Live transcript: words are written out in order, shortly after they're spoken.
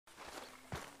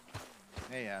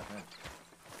Hey, Arthur.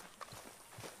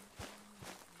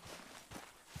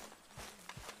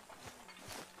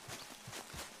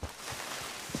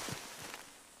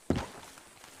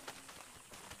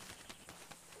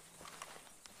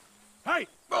 Hey!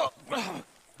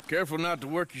 Careful not to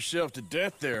work yourself to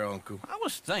death there, Uncle. I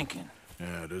was thinking.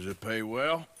 Yeah, does it pay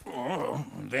well? Oh,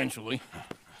 eventually.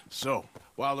 So,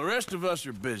 while the rest of us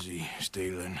are busy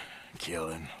stealing,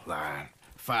 killing, lying,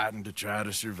 fighting to try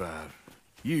to survive,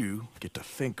 you get to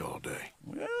think all day.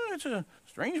 Well, it's a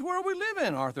strange world we live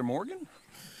in, Arthur Morgan.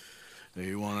 Do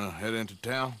you want to head into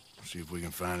town? See if we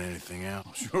can find anything out?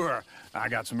 Sure. I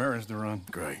got some errands to run.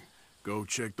 Great. Go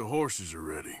check the horses are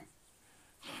ready.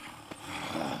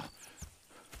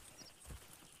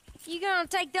 You gonna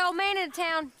take the old man into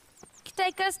town? You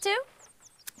take us too?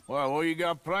 Well, what you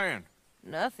got planned?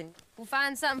 Nothing. We'll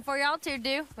find something for y'all to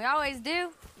do. We always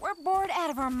do. We're bored out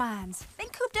of our minds. Been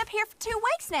cooped up here for 2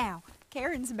 weeks now.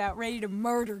 Karen's about ready to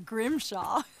murder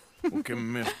Grimshaw. Well,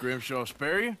 can Miss Grimshaw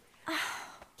spare you?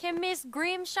 Can Miss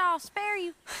Grimshaw spare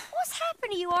you? What's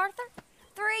happened to you, Arthur?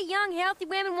 3 young, healthy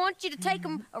women want you to take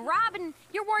them a robbing.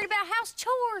 You're worried about house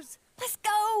chores. Let's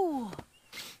go.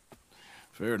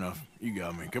 Fair enough. You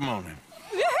got me. Come on then.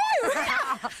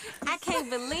 I can't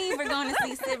believe we're going to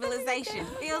see civilization.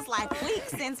 Feels like weeks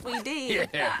since we did.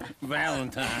 Yeah,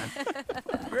 Valentine.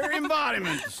 Very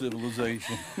embodiment of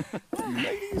civilization.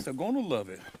 Ladies are gonna love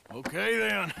it. Okay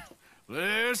then.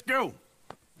 Let's go.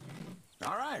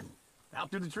 All right. Out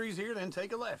through the trees here, then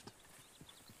take a left.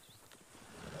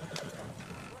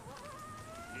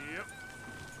 Yep.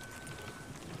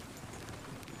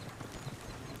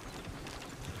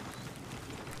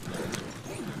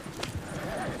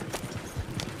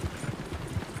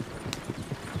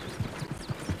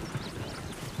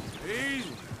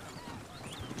 Easy.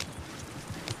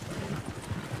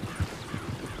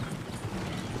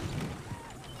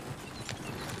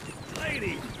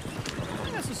 Ladies,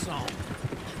 sing us a song.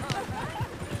 Go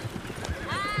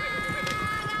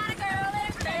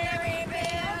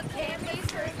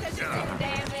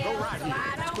right here. I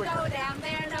don't go down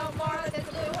there no more. This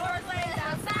blue horse lays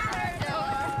outside her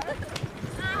door.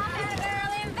 I'm a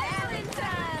girl in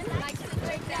Valentine. Likes to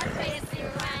drink that fancy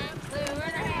wine. Blue in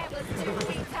her hat was 2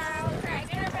 weeks old.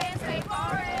 Cracking her pants, wait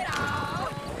for it all.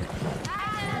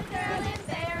 I'm a girl in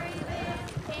Berryville.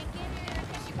 Can't get her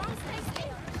 'cause she won't stay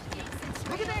still. She kicks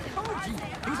and Look at that screams. Koji.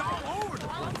 He's all over the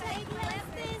place. Won't take less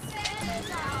than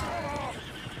 7 hours.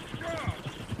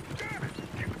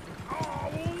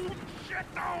 Shit,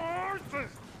 the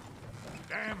horses!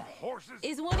 Damn horses!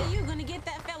 Is one of you going to get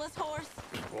that fella's horse?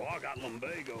 Oh, I got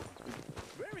lumbago.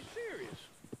 Very serious.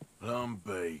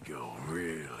 Lumbago,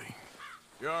 really?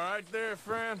 You all right there,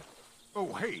 friend?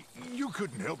 Oh, hey, you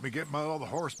couldn't help me get my other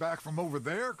horse back from over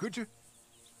there, could you?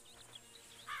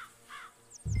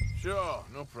 Sure,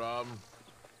 no problem.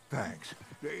 Thanks.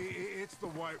 It's the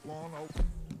white one over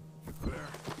there.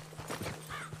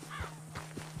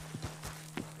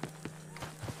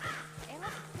 It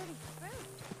looks pretty fruit.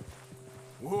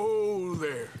 Whoa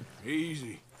there.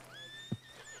 Easy.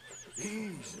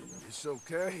 Easy. It's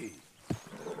okay.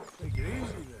 Take it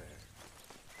easy there.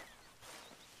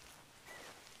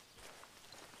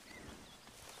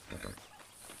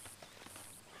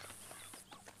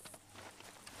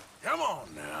 Come on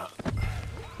now. You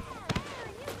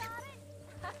got it.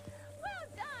 Well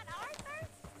done, Arthur.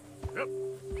 Yep.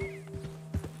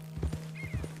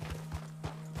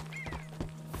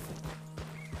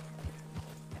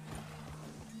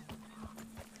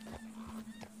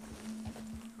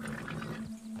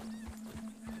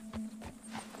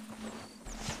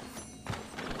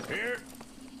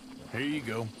 Here you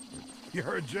go.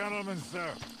 You're a gentleman,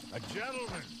 sir. A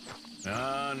gentleman.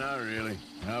 No, not really.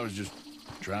 I was just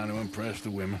trying to impress the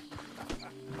women.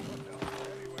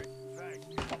 Anyway, thanks.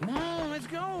 Come on, let's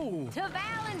go. To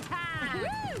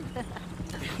Valentine.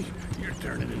 You're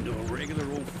turning into a regular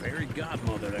old fairy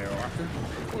godmother there, Arthur.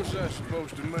 What's that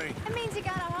supposed to mean? It means you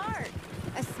got a heart.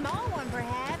 A small one,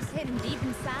 perhaps, hidden deep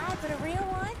inside, but a real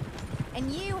one.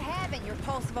 And you haven't, you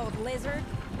repulsive old lizard.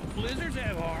 Blizzards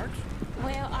have hearts.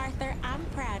 Well, Arthur, I'm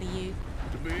proud of you.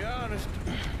 To be honest,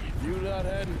 if you lot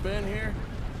hadn't been here,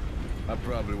 I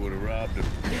probably would have robbed him.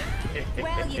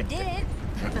 Well, you did.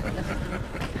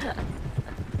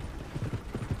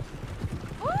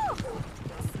 Woo!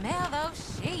 Smell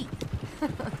those sheep.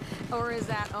 Or is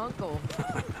that Uncle?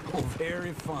 Oh,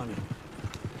 very funny.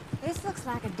 This looks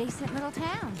like a decent little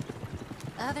town.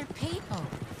 Other people,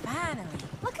 finally.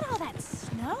 Look at all that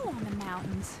snow on the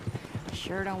mountains.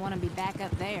 Sure don't want to be back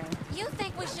up there. You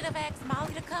think we should have asked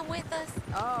Molly to come with us?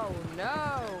 Oh,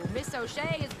 no. Miss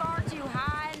O'Shea is far too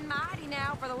high and mighty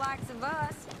now for the likes of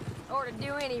us. Or afford to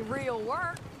do any real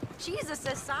work. She's a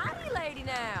society lady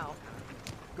now.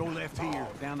 Go left here,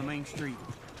 down the main street.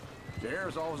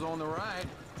 Sheriff's always on the right.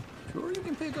 Sure you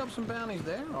can pick up some bounties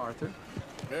there, Arthur.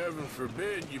 Heaven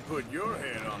forbid you put your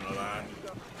head on the line.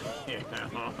 Yeah,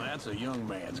 that's a young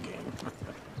man's game.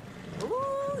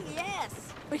 Ooh,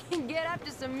 yes. We can get up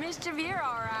to some mischief here,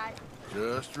 all right.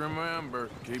 Just remember,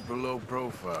 keep a low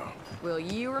profile. Will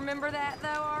you remember that, though,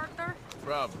 Arthur?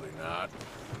 Probably not.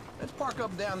 Let's park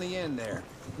up down the end there,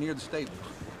 near the stables.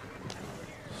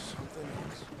 Something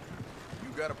else.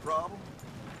 You got a problem?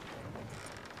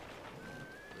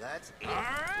 That's it. All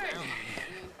right.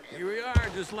 Here we are,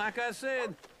 just like I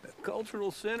said. The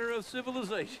cultural center of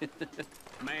civilization.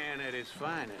 Man at his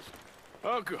finest.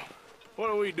 Uncle, what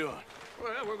are we doing?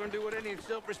 Well, we're gonna do what any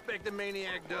self-respecting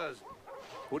maniac does.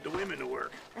 Put the women to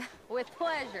work. With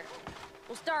pleasure.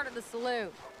 We'll start at the saloon.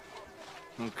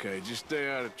 Okay, just stay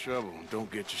out of trouble and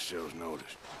don't get yourselves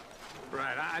noticed.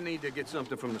 Right, I need to get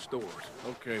something from the stores.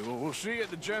 Okay, well, we'll see you at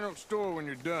the general store when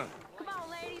you're done. Come on,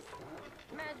 ladies.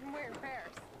 Imagine we're in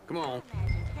Paris. Come on.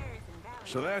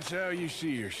 So that's how you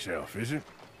see yourself, is it?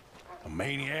 A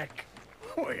maniac?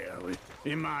 Well,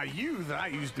 in my youth, I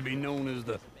used to be known as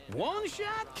the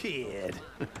one-shot kid.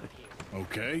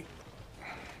 Okay.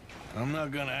 I'm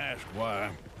not gonna ask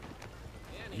why.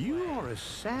 You are a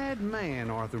sad man,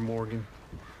 Arthur Morgan.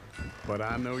 But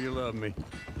I know you love me.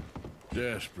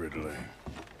 Desperately.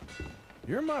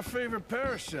 You're my favorite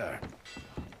parasite.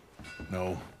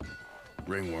 No,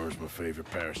 ringworm's my favorite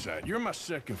parasite. You're my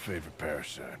second favorite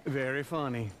parasite. Very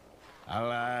funny. I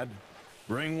lied.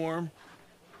 Ringworm,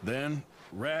 then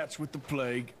rats with the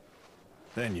plague,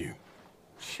 then you.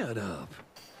 Shut up.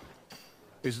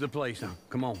 This is the place now.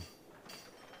 Come on.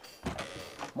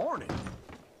 Morning.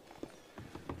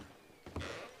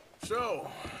 So,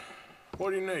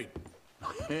 what do you need?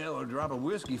 Hell, a drop of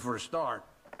whiskey for a start.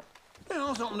 You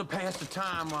know, something to pass the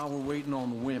time while we're waiting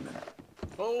on the women.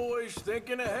 Always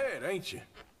thinking ahead, ain't you?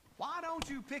 Why don't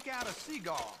you pick out a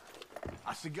cigar?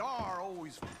 A cigar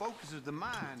always focuses the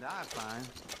mind, I find.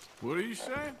 What are you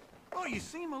saying? Oh, you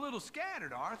seem a little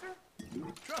scattered, Arthur.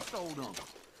 Trust old uncle.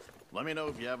 Let me know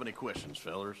if you have any questions,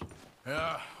 fellers.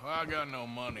 Yeah, I got no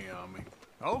money on me.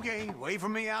 Okay, wait for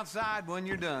me outside when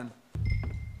you're done.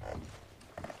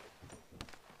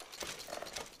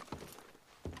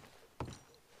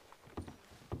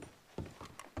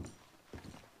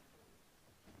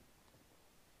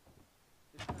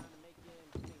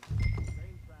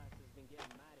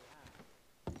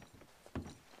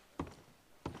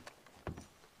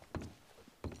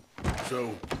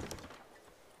 So,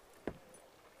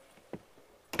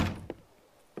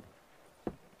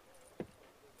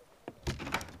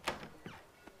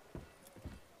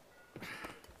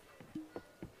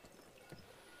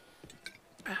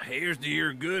 Here's to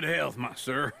your good health, my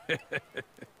sir.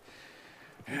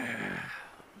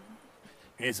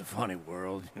 It's a funny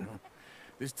world, you know.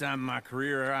 This time in my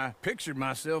career, I pictured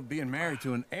myself being married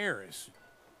to an heiress.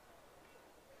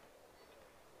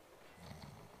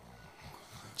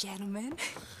 Gentlemen,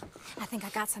 I think I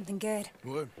got something good.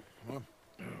 what?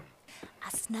 I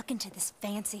snuck into this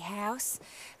fancy house.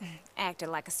 Acted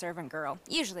like a servant girl.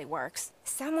 Usually works.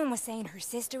 Someone was saying her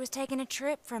sister was taking a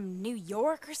trip from New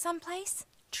York or someplace.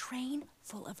 Train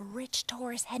full of rich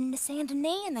tourists heading to Saint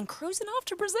Denis and then cruising off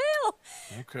to Brazil.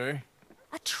 Okay.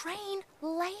 A train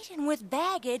laden with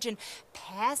baggage and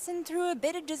passing through a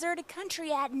bit of deserted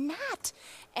country at night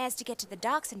as to get to the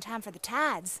docks in time for the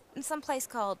tides in some place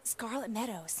called Scarlet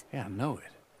Meadows. Yeah, I know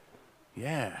it.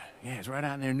 Yeah, it's right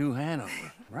out near New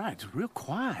Hanover. Right, it's real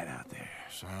quiet out there.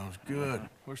 Sounds good.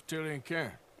 Where's Tilly and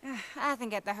Karen? I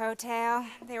think at the hotel.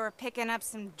 They were picking up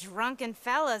some drunken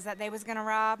fellas that they was gonna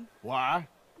rob. Why?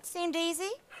 It seemed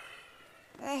easy.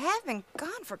 They have been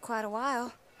gone for quite a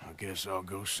while. I guess I'll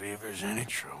go see if there's any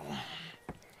trouble.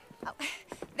 Oh,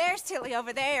 there's Tilly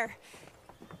over there.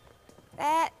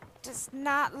 That does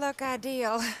not look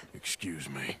ideal. Excuse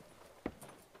me.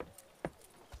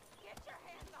 Get your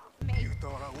hands off me. You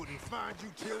thought I wouldn't find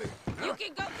you, Tilly? You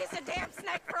can go kiss a damn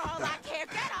snake for all I care.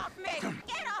 Get off me!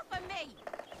 Get off of me!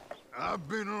 I've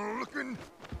been looking.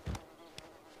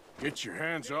 Get your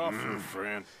hands off her,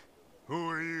 friend. Who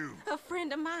are you? A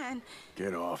friend of mine.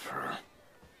 Get off her.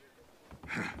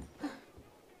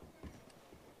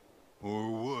 Or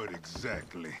what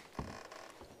exactly?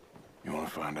 You want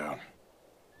to find out?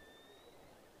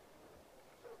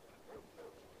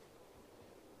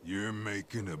 You're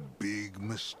making a big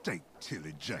mistake,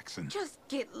 Tilly Jackson. Just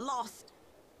get lost.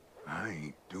 I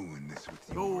ain't doing this with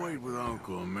you. Go wait with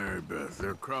Uncle and Mary Beth.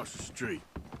 They're across the street.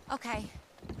 Okay.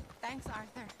 Thanks,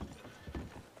 Arthur.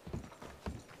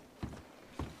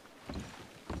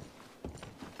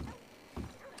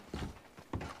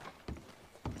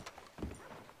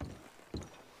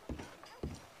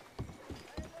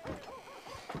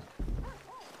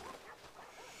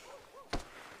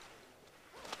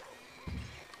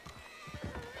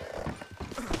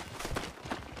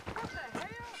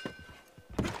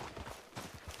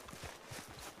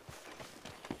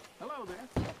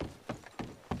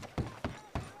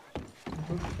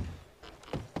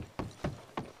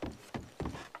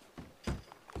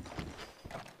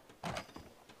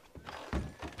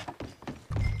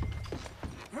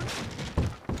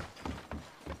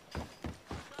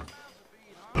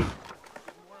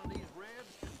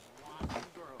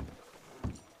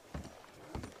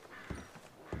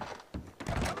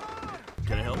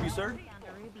 sir?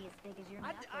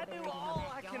 I do all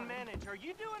I can manage. Are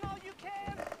you doing all you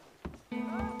can?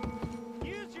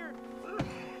 Use your...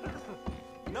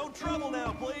 No trouble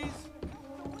now, please.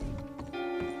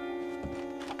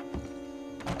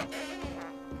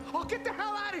 Oh, get the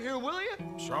hell out of here, will you?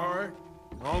 Sorry.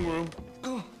 Wrong room.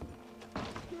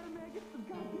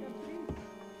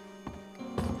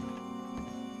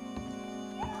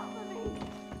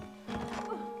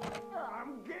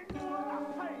 I'm getting what I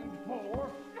paid for.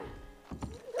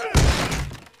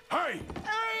 Hey! Who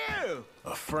are you?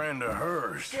 A friend of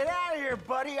hers. Get out of here,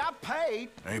 buddy. I paid.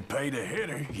 Ain't paid to hit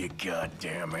her, you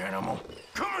goddamn animal.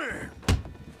 Come here!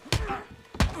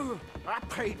 I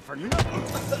paid for nothing.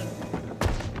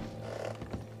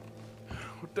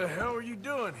 What the hell are you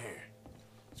doing here?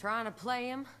 Trying to play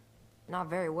him. Not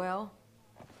very well.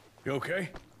 You okay?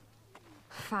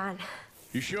 Fine.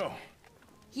 You sure?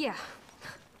 Yeah.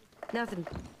 Nothing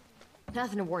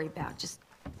to worry about. Just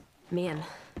men.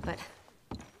 But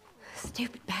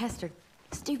stupid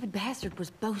bastard was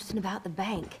boasting about the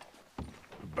bank.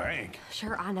 The bank?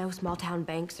 Sure, I know small town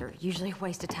banks are usually a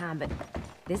waste of time, but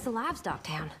this is a livestock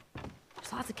town.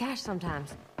 There's lots of cash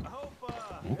sometimes.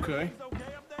 Okay.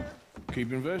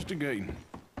 Keep investigating.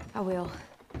 I will.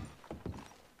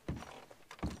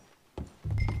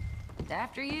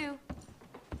 After you.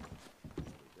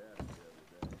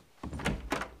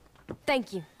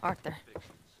 Thank you, Arthur.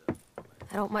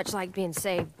 I don't much like being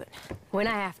saved, but when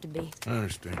I have to be. I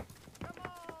understand.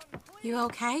 You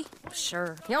okay?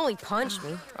 Sure. He only punched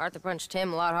me. Arthur punched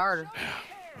him a lot harder.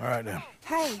 All right, then.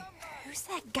 Hey, who's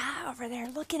that guy over there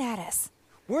looking at us?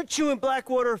 Weren't you in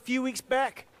Blackwater a few weeks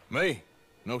back? Me?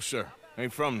 No, sir.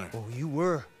 Ain't from there. Oh, you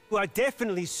were. Well, I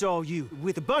definitely saw you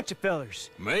with a bunch of fellers.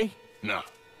 Me? No.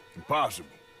 Impossible.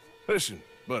 Listen,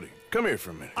 buddy, come here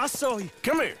for a minute. I saw you.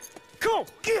 Come here. Come on,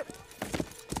 get!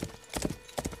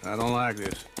 I don't like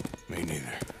this. Me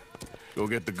neither. Go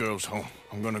get the girls home.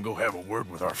 I'm gonna go have a word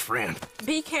with our friend.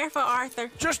 Be careful,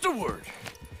 Arthur. Just a word.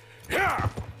 Yeah!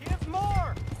 Give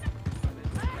more!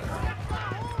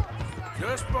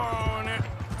 Just borrowing it.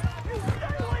 You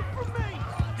stay away from me!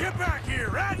 Get back here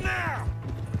right now!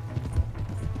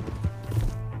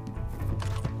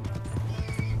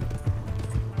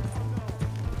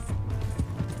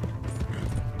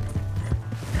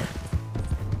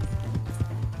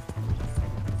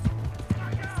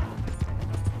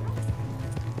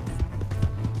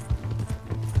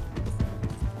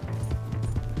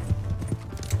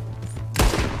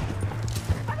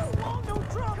 I don't want no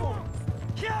trouble!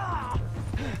 Yeah!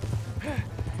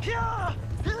 Yeah!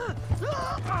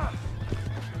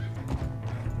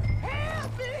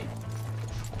 Help me!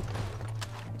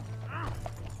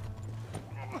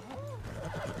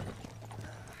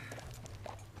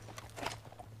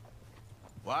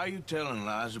 Why are you telling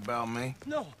lies about me?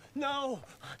 No.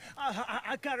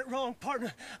 I got it wrong,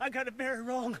 partner. I got it very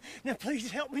wrong. Now,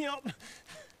 please help me up.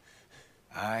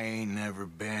 I ain't never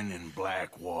been in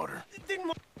Blackwater. Then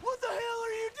what the hell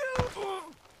are you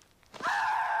doing?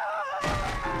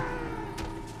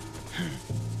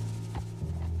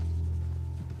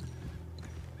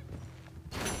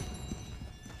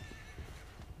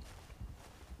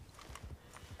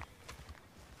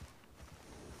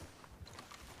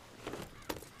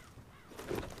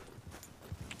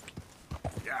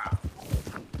 Yeah.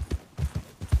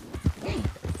 Hey!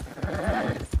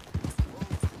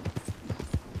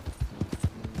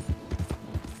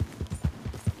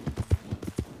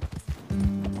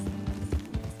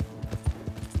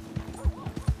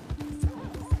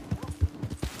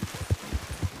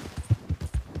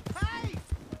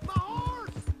 My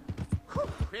horse!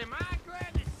 Am I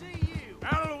glad to see you?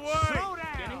 Out of the way! Slow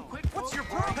down! What's your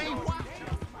problem? Hey, watch it!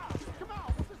 Come on,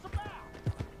 what's this about?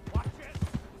 Watch it!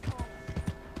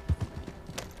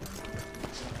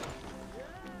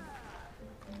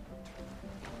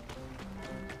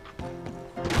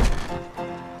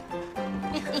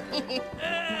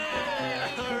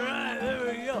 All right, there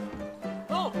we go.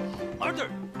 Oh,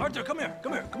 Arthur, come here.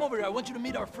 Come over here. I want you to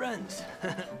meet our friends.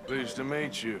 Pleased to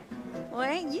meet you. Well,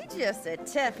 ain't you just a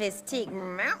toughest teak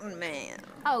mountain man?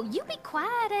 Oh, you be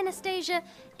quiet, Anastasia.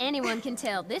 Anyone can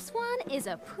tell this one is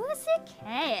a pussy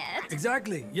cat.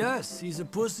 Exactly. Yes, he's a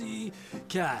pussy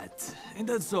cat. Ain't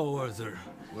that so, Arthur?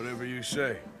 Whatever you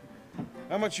say.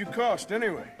 How much you cost,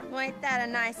 anyway? Well, ain't that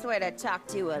a nice way to talk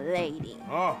to a lady?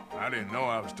 Oh, I didn't know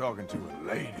I was talking to a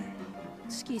lady.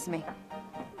 Excuse me.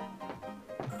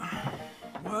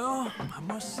 Well, I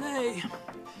must say,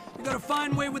 you got a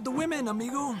fine way with the women,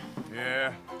 amigo.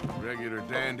 Yeah, regular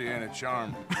dandy and a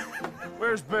charmer.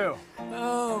 Where's Bill?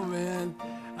 Oh, man.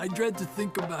 I dread to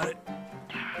think about it.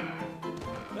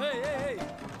 Hey!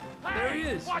 There he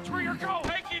is. Watch where you're going.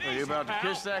 Take it easy, Are you about to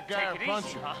pal. kiss that guy or Take it punch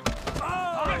easy, him? huh?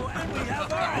 Oh, and we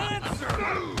have our answer.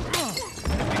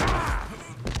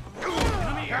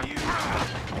 Come here, you.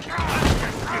 Let's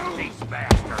just get these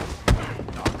bastards.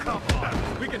 Oh, come on.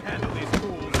 We can handle these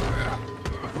fools.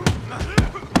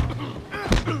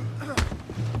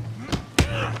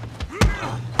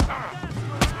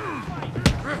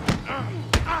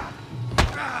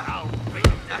 I'll beat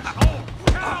this whole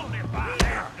town if I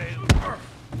have to.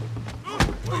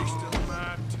 Wasting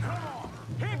my time.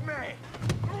 Hit me!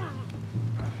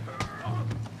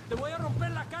 Te voy a romper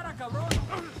la cara, cabrón.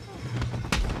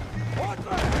 What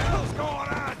the hell's going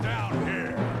on down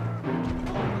here?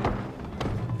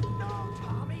 No,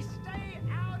 Tommy, stay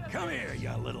out of Come here,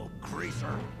 you little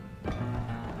greaser. You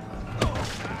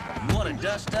want to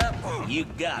dust up? You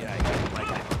got it.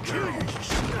 Kill you,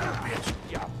 son of a bitch.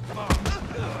 You bum.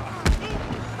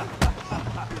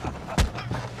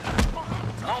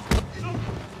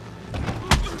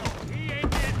 He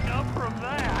ain't getting up from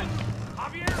that.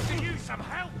 Javier could use some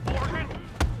help, Morgan.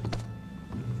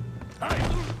 Hey,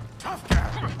 tough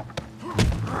guy.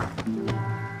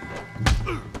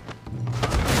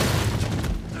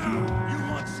 You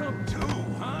want some too,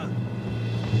 huh?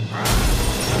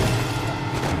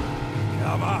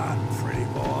 Come on, pretty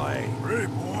boy. Pretty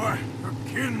boy? You're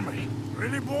kidding me.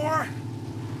 Pretty boy?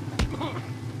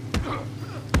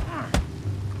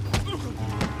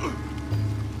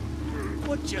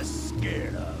 What you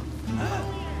scared of, huh?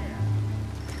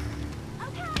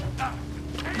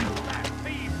 Handle that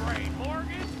feed brain,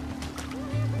 Morgan.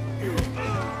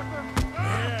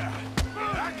 Yeah. I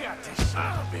got this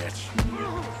son of a bitch.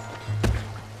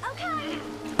 Okay.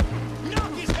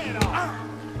 Knock his head off.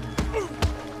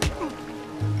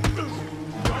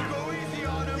 Don't go easy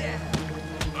on him.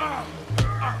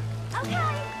 Okay.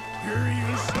 You're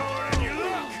even slower than you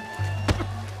look.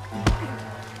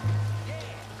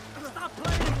 Stop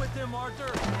playing with him,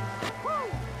 Arthur. Woo.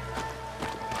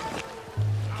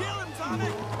 Kill him,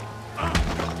 Tommy.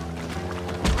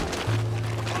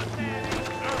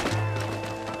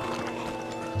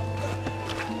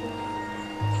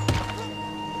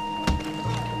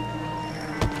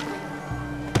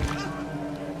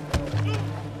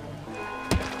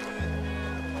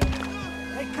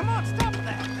 Hey, come on, stop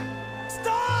that!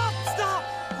 Stop! Stop!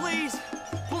 Please!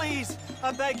 Please!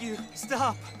 I beg you,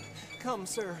 stop. Come,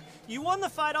 sir. You won the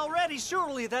fight already.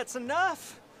 Surely that's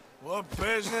enough. What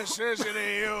business is it of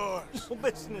yours? No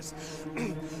business.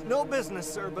 No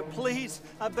business, sir, but please,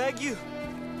 I beg you.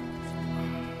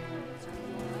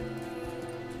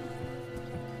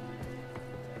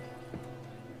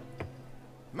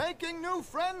 Making new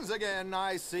friends again,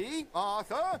 I see,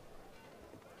 Arthur.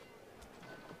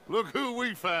 Look who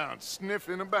we found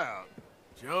sniffing about.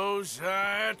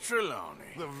 Josiah Trelawney.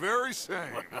 The very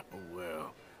same.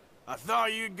 Well, I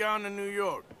thought you'd gone to New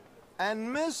York.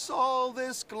 And miss all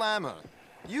this glamour.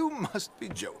 You must be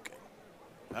joking.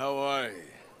 How are you?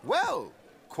 Well,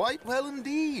 quite well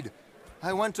indeed.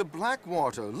 I went to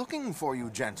Blackwater looking for you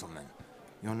gentlemen.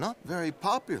 You're not very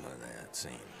popular there, it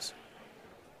seems.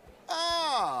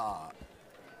 Ah!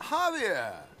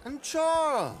 Javier and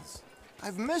Charles.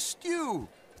 I've missed you.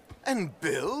 And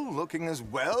Bill looking as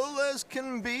well as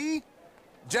can be.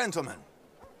 Gentlemen,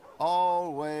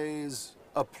 always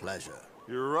a pleasure.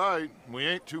 You're right. We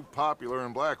ain't too popular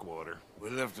in Blackwater. We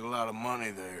left a lot of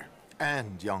money there.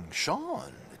 And young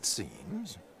Sean, it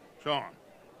seems. Sean,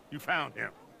 you found him.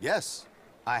 Yes,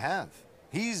 I have.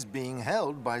 He's being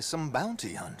held by some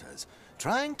bounty hunters,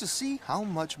 trying to see how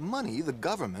much money the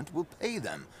government will pay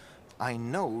them. I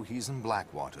know he's in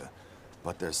Blackwater,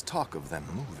 but there's talk of them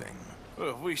moving.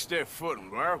 Well, if we step foot in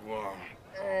Blackwater...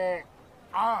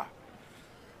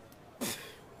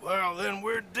 Well, then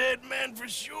we're dead men for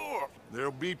sure.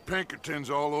 There'll be Pinkertons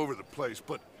all over the place,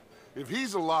 but if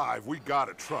he's alive, we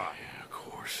gotta try. Yeah, of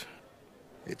course.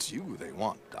 It's you they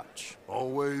want, Dutch.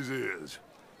 Always is.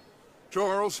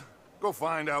 Charles, go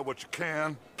find out what you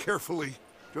can, carefully.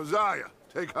 Josiah,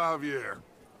 take Javier.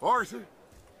 Arthur,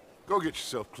 go get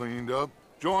yourself cleaned up.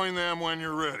 Join them when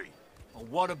you're ready. Well,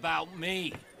 what about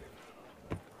me?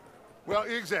 Well,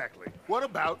 exactly. What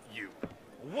about you?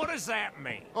 What does that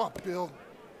mean? Oh, Bill,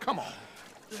 come on.